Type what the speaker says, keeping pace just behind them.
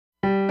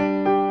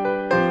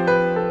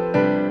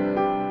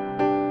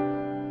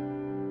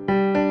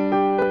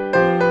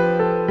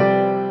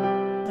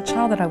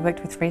child that I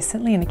worked with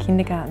recently in a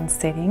kindergarten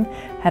setting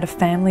had a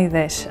family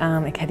that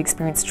had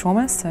experienced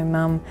trauma. So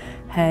mum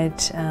had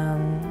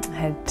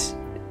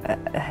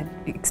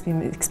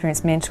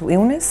experienced mental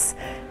illness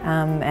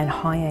and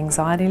high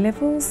anxiety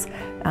levels.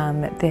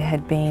 There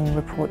had been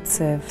reports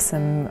of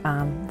some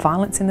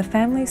violence in the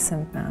family,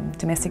 some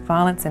domestic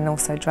violence and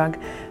also drug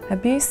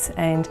abuse,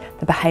 and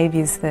the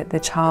behaviours that the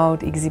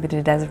child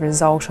exhibited as a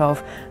result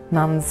of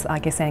mum's, I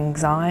guess,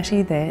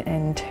 anxiety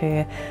and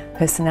her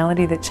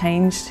personality that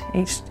changed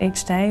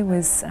each day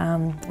was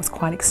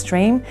quite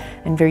extreme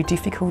and very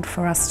difficult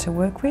for us to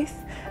work with.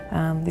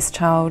 This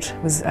child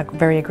was a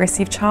very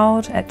aggressive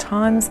child at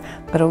times,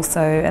 but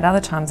also at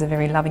other times a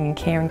very loving and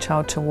caring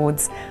child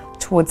towards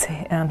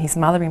his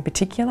mother in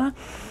particular.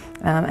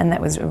 And that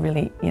was a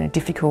really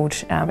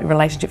difficult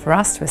relationship for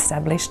us to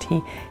establish.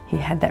 He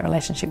had that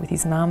relationship with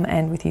his mum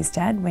and with his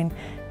dad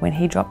when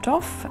he dropped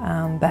off,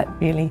 but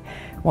really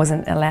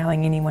wasn't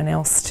allowing anyone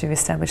else to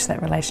establish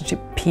that relationship,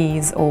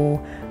 peers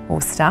or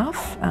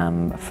staff,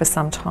 for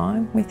some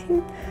time with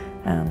him.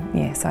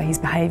 So his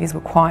behaviours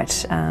were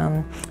quite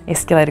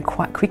escalated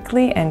quite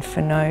quickly and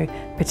for no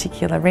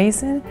particular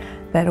reason,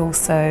 but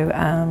also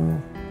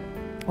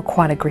were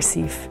quite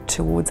aggressive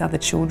towards other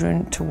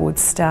children,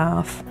 towards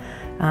staff,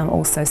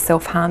 also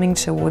self-harming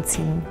towards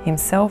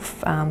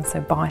himself,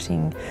 so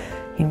biting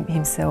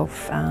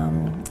himself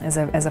as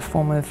a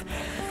form of,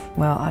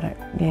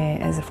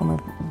 as a form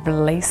of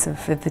release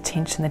of the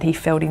tension that he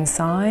felt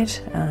inside.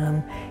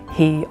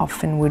 He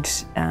often would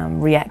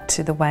react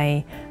to the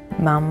way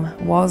mum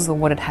was or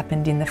what had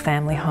happened in the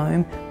family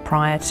home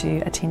prior to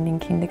attending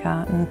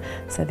kindergarten.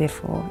 So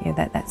therefore,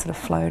 that sort of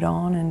flowed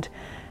on, and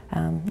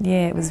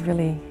it was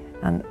really,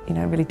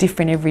 really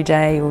different every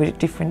day, or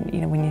different.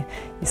 When you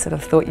sort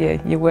of thought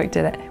you worked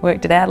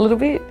it out a little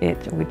bit,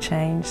 it would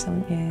change.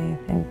 And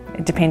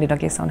it depended, I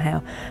guess, on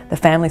how the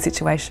family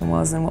situation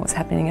was and what was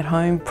happening at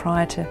home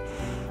prior to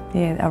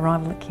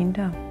arrival at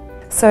kinder.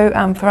 So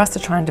for us to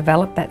try and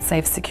develop that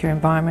safe, secure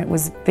environment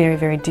was very,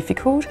 very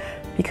difficult,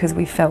 because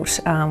we felt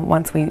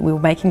once we were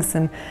making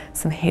some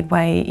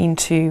headway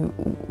into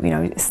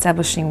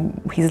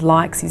establishing his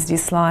likes, his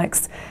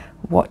dislikes,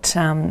 what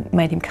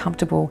made him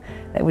comfortable,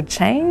 that would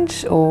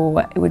change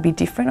or it would be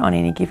different on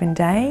any given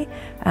day.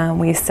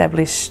 We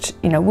established,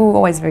 we were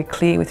always very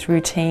clear with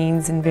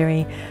routines and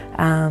very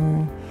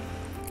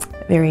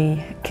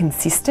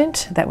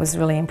consistent. That was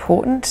really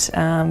important.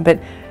 But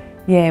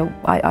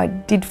I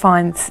did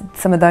find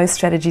some of those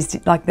strategies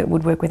that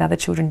would work with other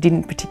children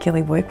didn't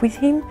particularly work with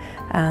him.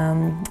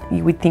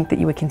 You would think that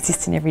you were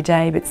consistent every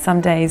day, but some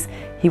days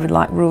he would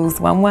like rules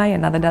one way,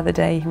 another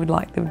day he would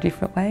like them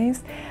different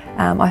ways.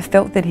 I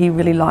felt that he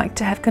really liked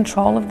to have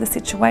control of the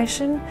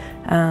situation,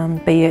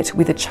 be it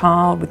with a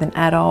child, with an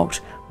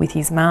adult, with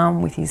his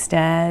mum, with his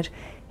dad.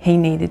 He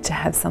needed to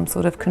have some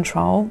sort of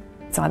control.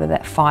 It's either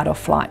that fight or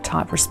flight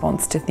type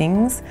response to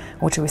things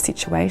or to a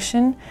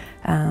situation.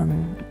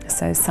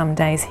 So some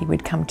days he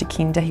would come to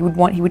kinder. He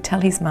would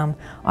tell his mum,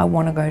 "I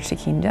want to go to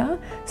kinder."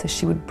 So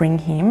she would bring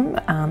him,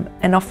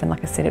 and often,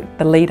 like I said,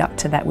 the lead up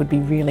to that would be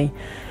really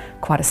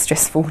quite a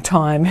stressful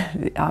time.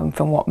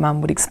 From what mum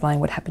would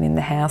explain would happen in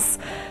the house.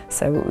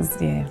 So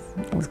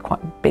it was quite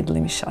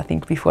bedlamish, I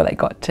think, before they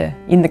got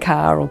in the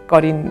car or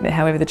got in,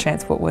 however the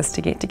transport was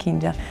to get to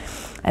kinder.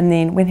 And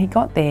then when he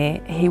got there,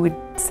 he would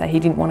say he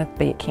didn't want to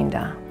be at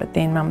kinder, but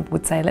then mum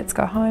would say, "Let's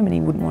go home," and he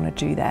wouldn't want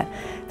to do that.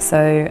 So,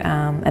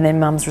 and then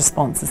mum's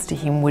responses to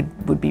him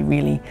would be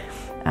really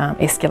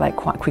escalate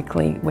quite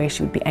quickly, where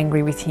she would be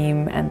angry with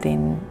him, and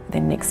then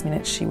next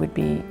minute she would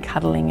be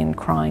cuddling and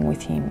crying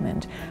with him,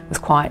 and it was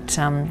quite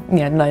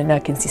no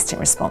consistent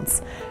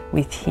response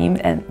with him.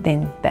 And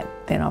then that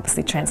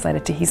obviously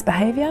translated to his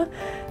behaviour,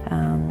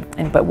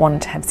 but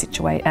wanted to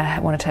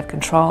have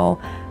control,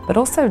 but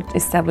also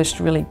established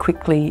really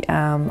quickly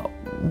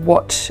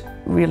what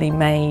really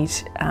made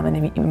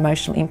an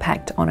emotional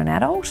impact on an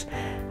adult,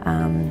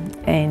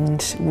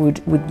 and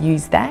would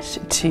use that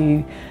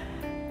to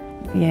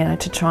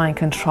try and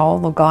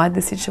control or guide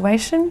the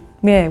situation.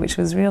 Which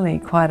was really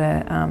quite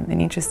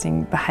an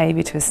interesting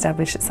behaviour to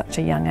establish at such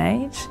a young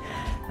age.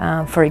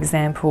 For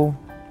example,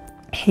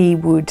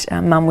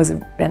 mum was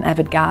an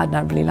avid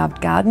gardener, really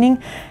loved gardening,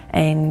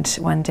 and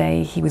one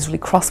day he was really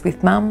cross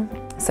with mum,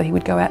 so he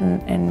would go out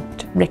and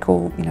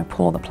pull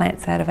all the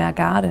plants out of our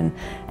garden,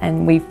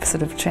 and we've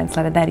sort of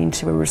translated that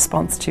into a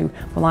response to,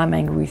 well, I'm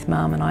angry with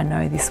mum and I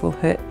know this will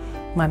hurt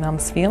my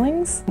mum's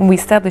feelings. And we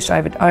established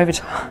over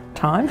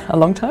time, a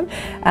long time,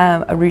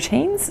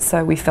 routines.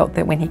 So we felt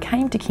that when he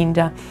came to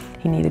kinder,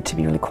 he needed to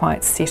be really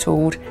quite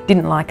settled,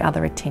 didn't like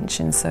other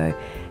attention, so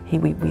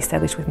we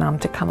established with mum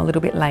to come a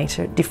little bit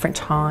later, at different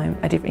time,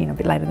 a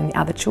bit later than the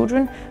other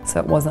children, so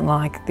it wasn't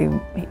like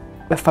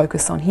a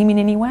focus on him in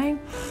any way.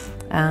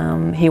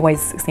 He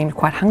always seemed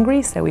quite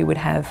hungry, so we would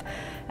have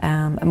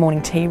a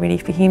morning tea ready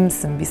for him,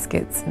 some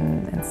biscuits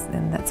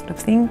and that sort of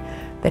thing,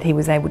 that he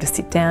was able to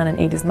sit down and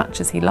eat as much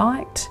as he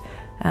liked.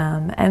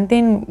 And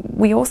then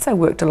we also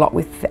worked a lot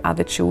with the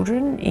other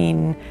children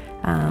in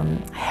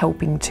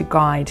helping to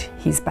guide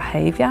his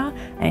behaviour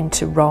and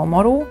to role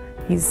model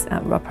his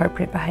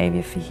appropriate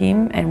behaviour for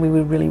him, and we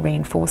would really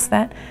reinforce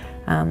that.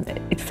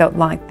 It felt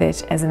like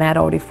that as an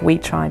adult, if we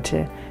tried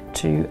to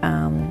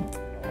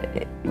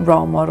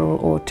role model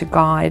or to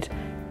guide,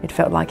 it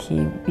felt like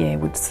he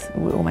would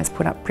almost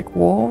put up brick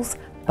walls.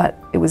 But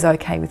it was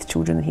okay with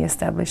children that he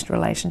established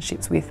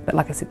relationships with. But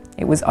like I said,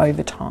 it was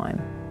over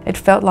time. It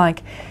felt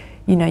like,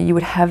 you know, you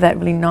would have that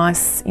really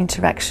nice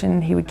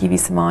interaction. He would give you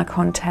some eye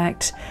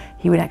contact.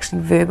 He would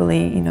actually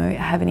verbally, you know,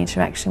 have an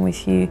interaction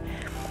with you.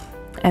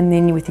 And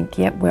then you would think,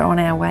 yep, we're on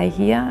our way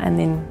here. And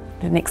then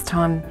the next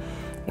time,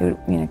 it would,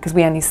 you know, because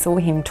we only saw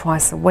him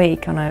twice a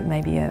week on I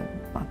think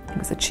it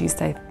was a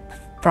Tuesday,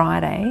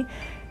 Friday.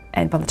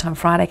 And by the time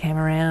Friday came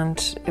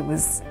around, it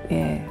was,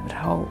 it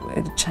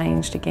had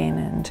changed again.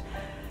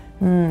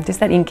 And just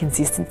that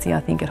inconsistency,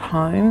 I think, at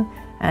home,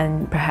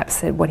 and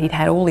perhaps what he'd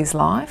had all his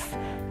life,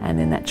 and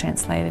then that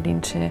translated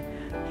into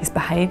his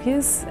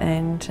behaviours.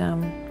 And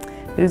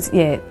it was,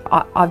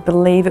 I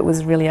believe it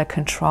was really a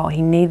control.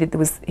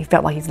 He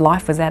felt like his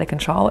life was out of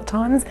control at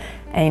times,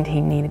 and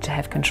he needed to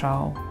have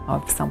control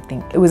of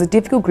something. It was a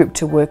difficult group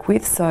to work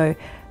with, so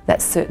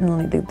that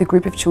certainly, the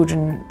group of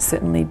children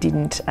certainly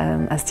didn't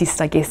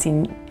assist, I guess,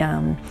 in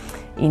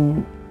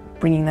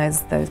bringing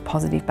those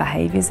positive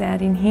behaviours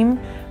out in him.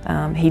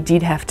 He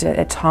did have to,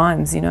 at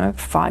times, you know,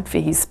 fight for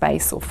his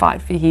space or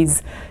fight for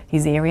his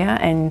area,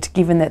 and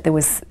given that there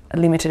was a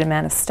limited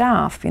amount of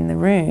staff in the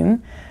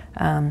room,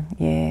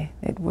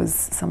 it was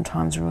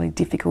sometimes really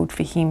difficult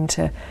for him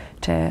to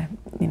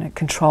you know,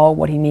 control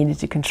what he needed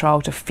to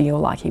control to feel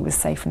like he was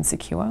safe and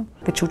secure.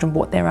 The children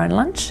brought their own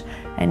lunch,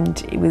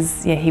 and it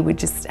was, he would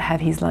just have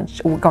his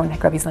lunch or go and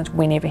grab his lunch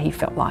whenever he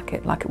felt like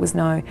it. Like there was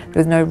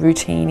no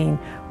routine in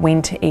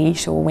when to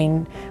eat or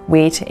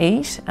where to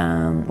eat,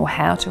 or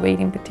how to eat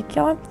in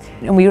particular.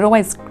 And we would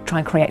always try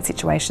and create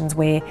situations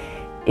where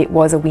it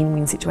was a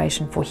win-win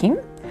situation for him.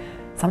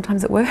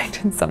 Sometimes it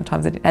worked and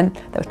sometimes it didn't. And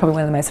that was probably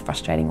one of the most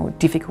frustrating or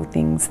difficult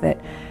things,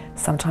 that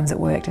sometimes it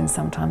worked and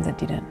sometimes it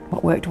didn't.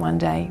 What worked one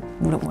day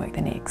wouldn't work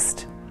the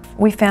next.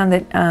 We found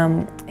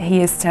that he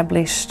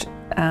established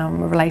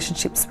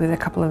relationships with a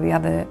couple of the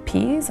other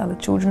peers, other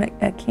children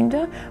at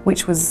kinder,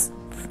 which was,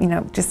 you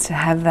know, just to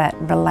have that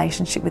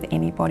relationship with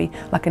anybody.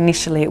 Like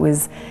initially it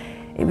was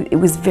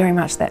very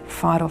much that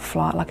fight or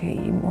flight, like he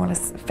more or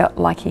less felt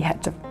like he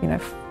had to, you know,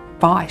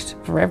 fight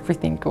for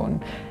everything.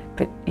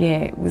 But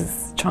it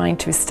was trying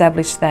to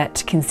establish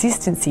that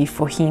consistency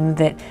for him,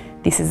 that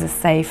this is a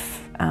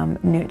safe,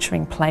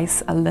 nurturing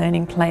place, a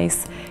learning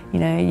place. You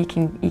know,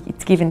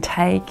 it's give and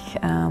take.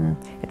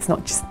 It's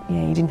not just,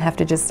 you didn't have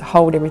to just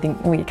hold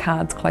all your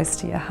cards close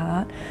to your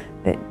heart.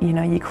 That, you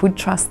know, you could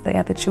trust the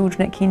other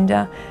children at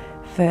kinder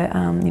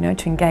for, you know,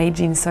 to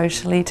engage in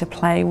socially, to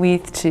play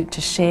with,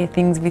 to share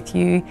things with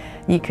you.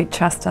 You could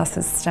trust us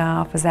as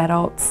staff, as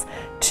adults,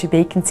 to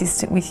be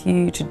consistent with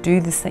you, to do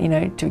the, you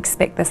know, to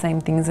expect the same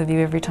things of you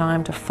every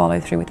time, to follow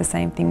through with the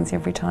same things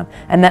every time.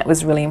 And that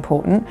was really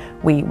important.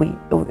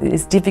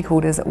 As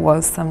difficult as it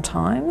was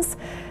sometimes,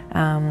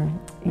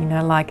 you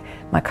know, like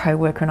my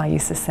co-worker and I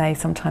used to say,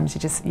 sometimes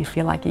you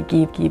feel like you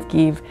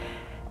give,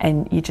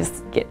 and you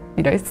just get,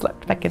 you know,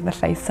 slapped back in the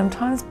face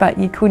sometimes, but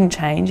you couldn't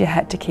change. You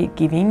had to keep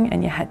giving,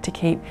 and you had to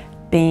keep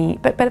being,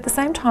 but at the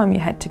same time you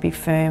had to be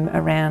firm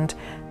around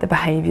the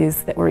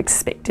behaviours that were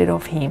expected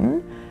of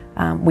him.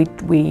 We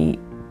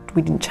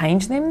didn't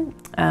change them,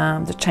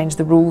 to change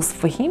the rules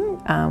for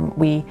him.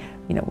 We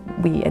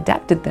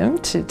adapted them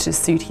to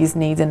suit his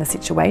needs and the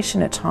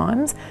situation at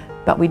times,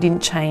 but we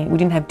didn't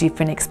have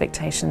different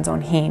expectations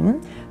on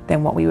him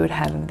than what we would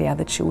have of the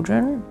other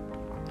children.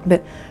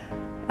 But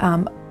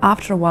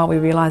after a while we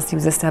realised he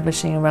was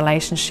establishing a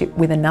relationship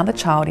with another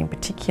child in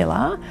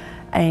particular,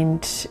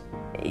 and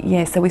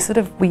so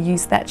we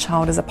used that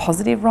child as a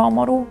positive role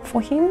model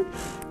for him,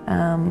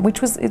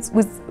 which was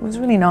a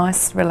really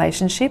nice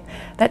relationship.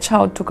 That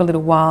child took a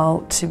little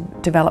while to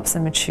develop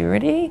some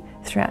maturity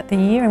throughout the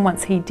year, and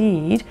once he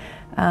did,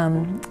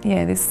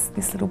 this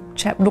little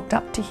chap looked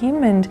up to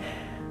him. And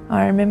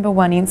I remember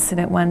one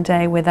incident one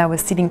day where they were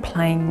sitting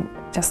playing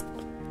just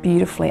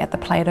beautifully at the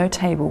Play-Doh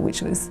table,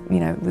 which was,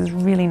 it was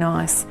really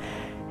nice.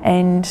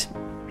 And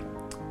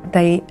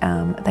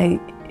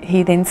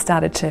he then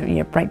started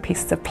to break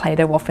pieces of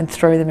Play-Doh off and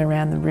throw them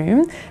around the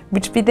room,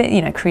 which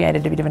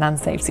created a bit of an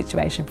unsafe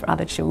situation for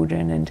other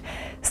children. And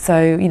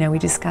so we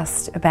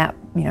discussed about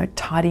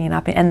tidying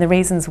up and the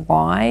reasons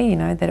why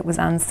that it was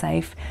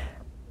unsafe,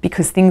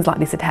 because things like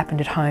this had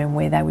happened at home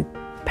where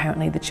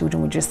apparently the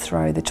children would just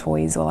throw the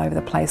toys all over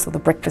the place or the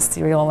breakfast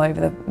cereal all over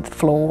the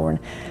floor. And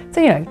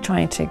so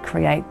trying to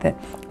create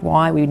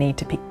why we need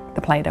to pick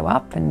the Play-Doh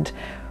up, and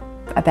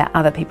about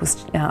other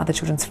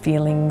children's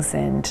feelings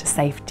and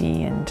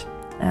safety, and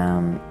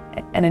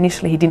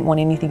initially he didn't want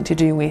anything to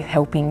do with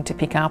helping to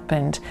pick up,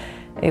 and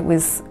it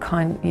was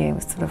it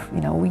was sort of,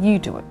 well, you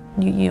do it,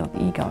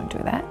 you go and do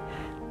that.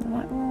 I'm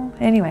like, well,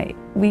 anyway,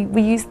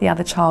 we used the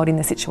other child in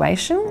the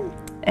situation,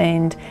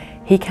 and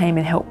he came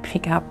and helped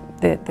pick up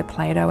the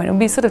Play-Doh, and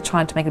we sort of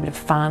tried to make it a bit of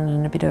fun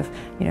and a bit of,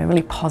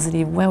 really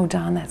positive, well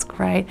done, that's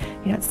great.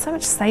 It's so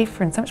much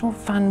safer and so much more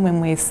fun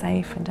when we're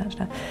safe, and da,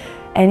 da, da.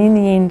 And in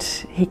the end,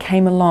 he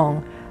came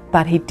along,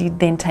 but he did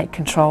then take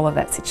control of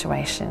that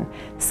situation.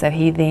 So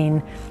he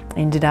then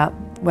ended up,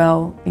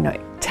 well, you know,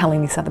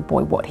 telling this other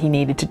boy what he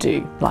needed to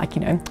do. Like,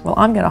 you know, well,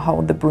 I'm going to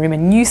hold the broom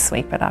and you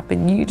sweep it up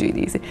and you do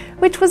this,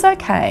 which was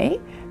okay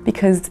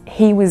because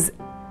he was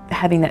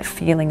having that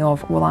feeling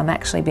of, well, I'm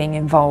actually being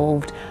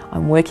involved,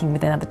 I'm working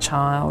with another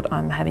child,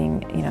 I'm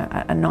having, you know,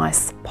 a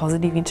nice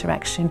positive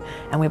interaction,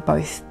 and we're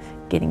both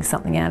getting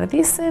something out of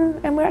this,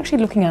 and we're actually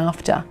looking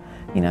after,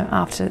 you know,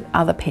 after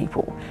other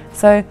people.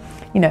 So,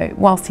 you know,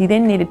 whilst he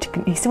then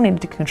he still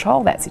needed to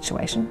control that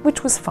situation,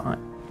 which was fine,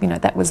 you know,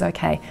 that was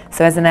okay.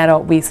 So as an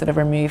adult, we sort of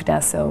removed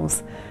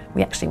ourselves.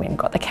 We actually went and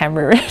got the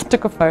camera and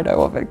took a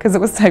photo of it because it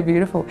was so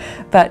beautiful.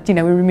 But, you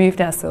know, we removed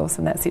ourselves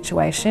from that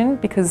situation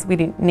because we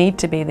didn't need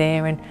to be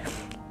there. And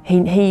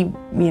he,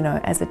 you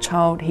know, as a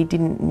child, he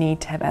didn't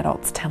need to have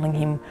adults telling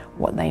him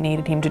what they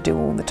needed him to do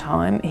all the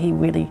time. He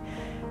really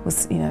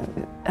was, you know,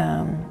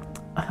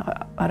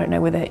 I don't know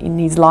whether in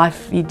his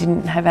life he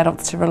didn't have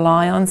adults to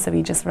rely on, so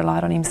he just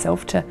relied on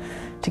himself to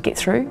get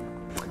through.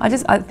 I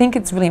think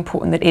it's really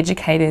important that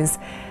educators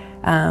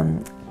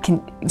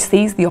can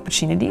seize the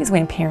opportunities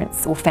when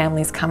parents or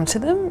families come to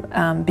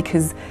them,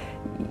 because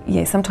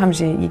yeah, sometimes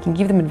you can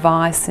give them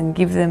advice and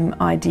give them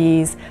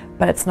ideas,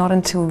 but it's not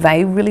until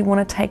they really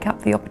want to take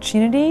up the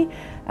opportunity.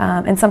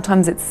 And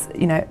sometimes it's,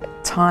 you know,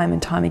 time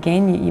and time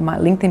again, you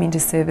might link them into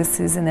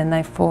services and then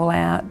they fall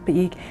out, but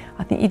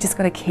I think you just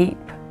got to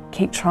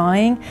keep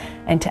trying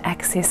and to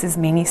access as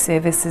many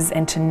services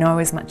and to know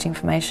as much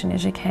information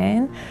as you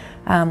can.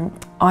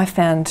 I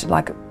found,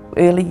 like,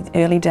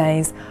 early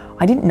days,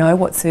 I didn't know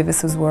what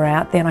services were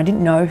out there and I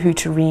didn't know who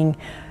to ring,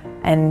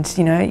 and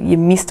you know, you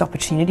missed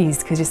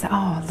opportunities because you say,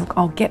 oh look,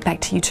 I'll get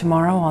back to you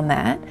tomorrow on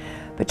that,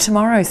 but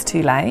tomorrow's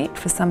too late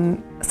for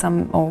some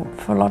or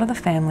for a lot of the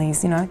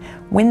families. You know,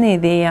 when they're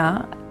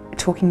there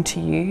talking to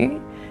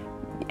you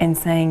and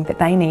saying that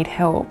they need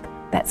help,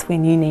 that's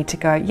when you need to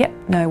go, yep,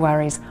 no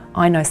worries,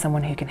 I know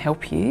someone who can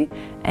help you,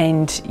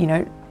 and you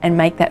know, and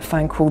make that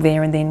phone call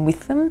there and then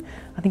with them.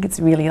 I think it's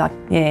really, like,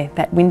 yeah,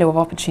 that window of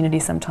opportunity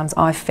sometimes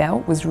I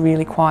felt was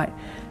really quite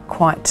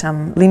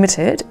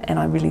limited, and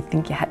I really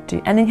think you had to,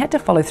 and then you had to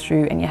follow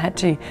through, and you had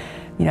to,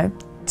 you know,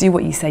 do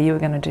what you say you were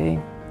going to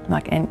do,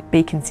 like, and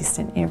be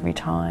consistent every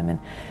time,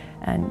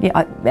 and yeah,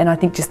 I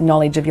think just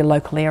knowledge of your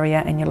local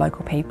area and your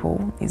local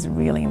people is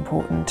really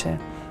important to,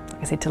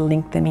 like I said, to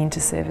link them into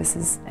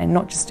services and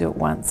not just do it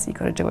once. You've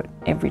got to do it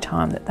every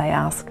time that they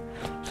ask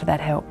for that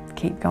help.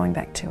 Keep going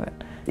back to it.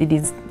 It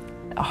is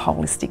a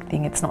holistic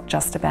thing. It's not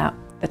just about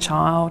the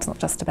child, it's not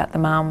just about the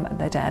mum,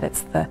 the dad,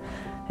 it's the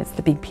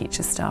big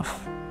picture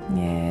stuff.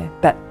 Yeah,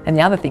 and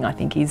the other thing I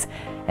think is,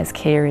 as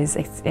carers,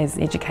 as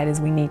educators,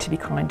 we need to be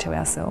kind to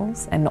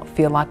ourselves and not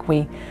feel like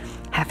we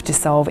have to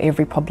solve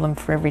every problem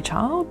for every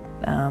child.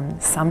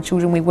 Some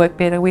children we work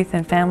better with,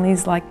 and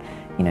families, like,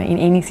 you know, in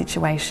any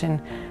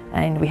situation,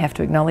 and we have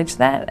to acknowledge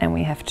that, and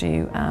we have to,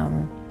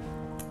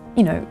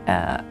 you know,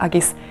 I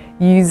guess,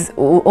 use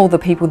all the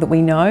people that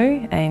we know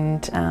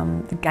and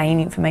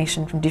gain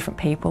information from different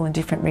people and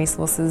different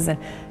resources, and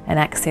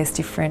access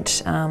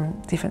different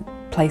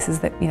places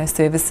that, you know,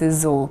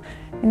 services,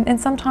 and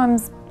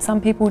sometimes some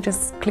people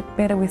just click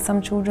better with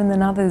some children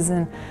than others,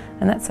 and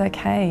that's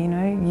okay, you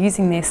know,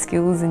 using their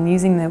skills and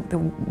using the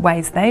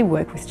ways they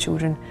work with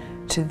children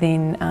to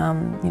then,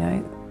 you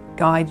know,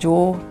 guide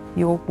your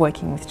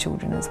working with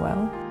children as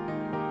well.